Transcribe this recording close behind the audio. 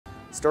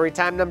Story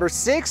time number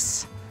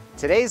 6.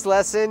 Today's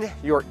lesson,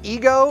 your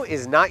ego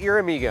is not your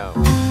amigo.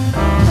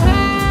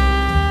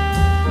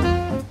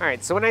 All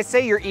right, so when I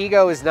say your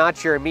ego is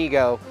not your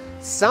amigo,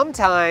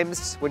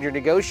 sometimes when you're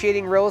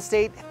negotiating real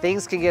estate,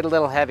 things can get a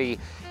little heavy,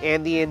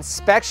 and the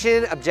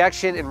inspection,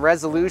 objection, and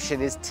resolution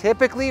is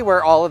typically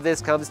where all of this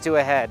comes to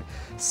a head.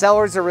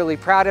 Sellers are really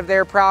proud of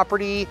their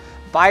property.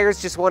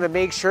 Buyers just want to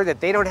make sure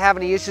that they don't have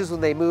any issues when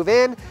they move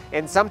in,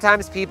 and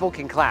sometimes people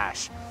can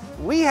clash.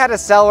 We had a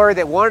seller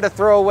that wanted to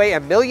throw away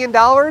 $1 million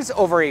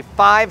over a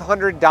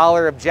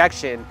 $500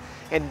 objection,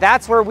 and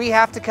that's where we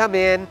have to come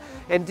in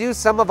and do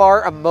some of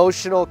our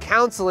emotional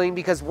counseling,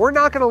 because we're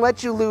not going to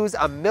let you lose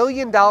 $1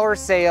 million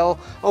sale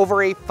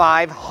over a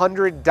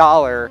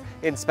 $500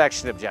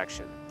 inspection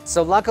objection.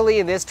 So luckily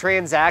in this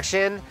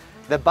transaction,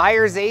 the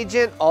buyer's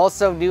agent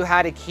also knew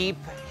how to keep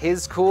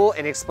his cool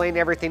and explain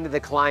everything to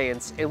the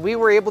clients, and we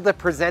were able to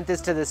present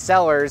this to the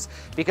sellers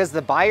because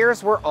the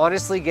buyers were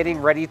honestly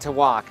getting ready to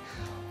walk.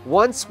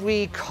 Once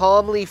we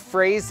calmly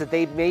phrased that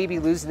they may be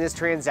losing this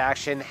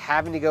transaction,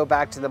 having to go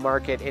back to the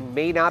market, and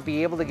may not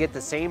be able to get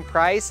the same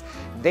price,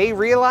 they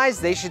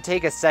realized they should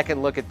take a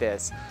second look at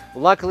this.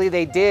 Luckily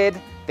they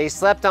did. They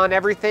slept on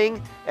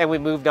everything, and we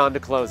moved on to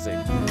closing.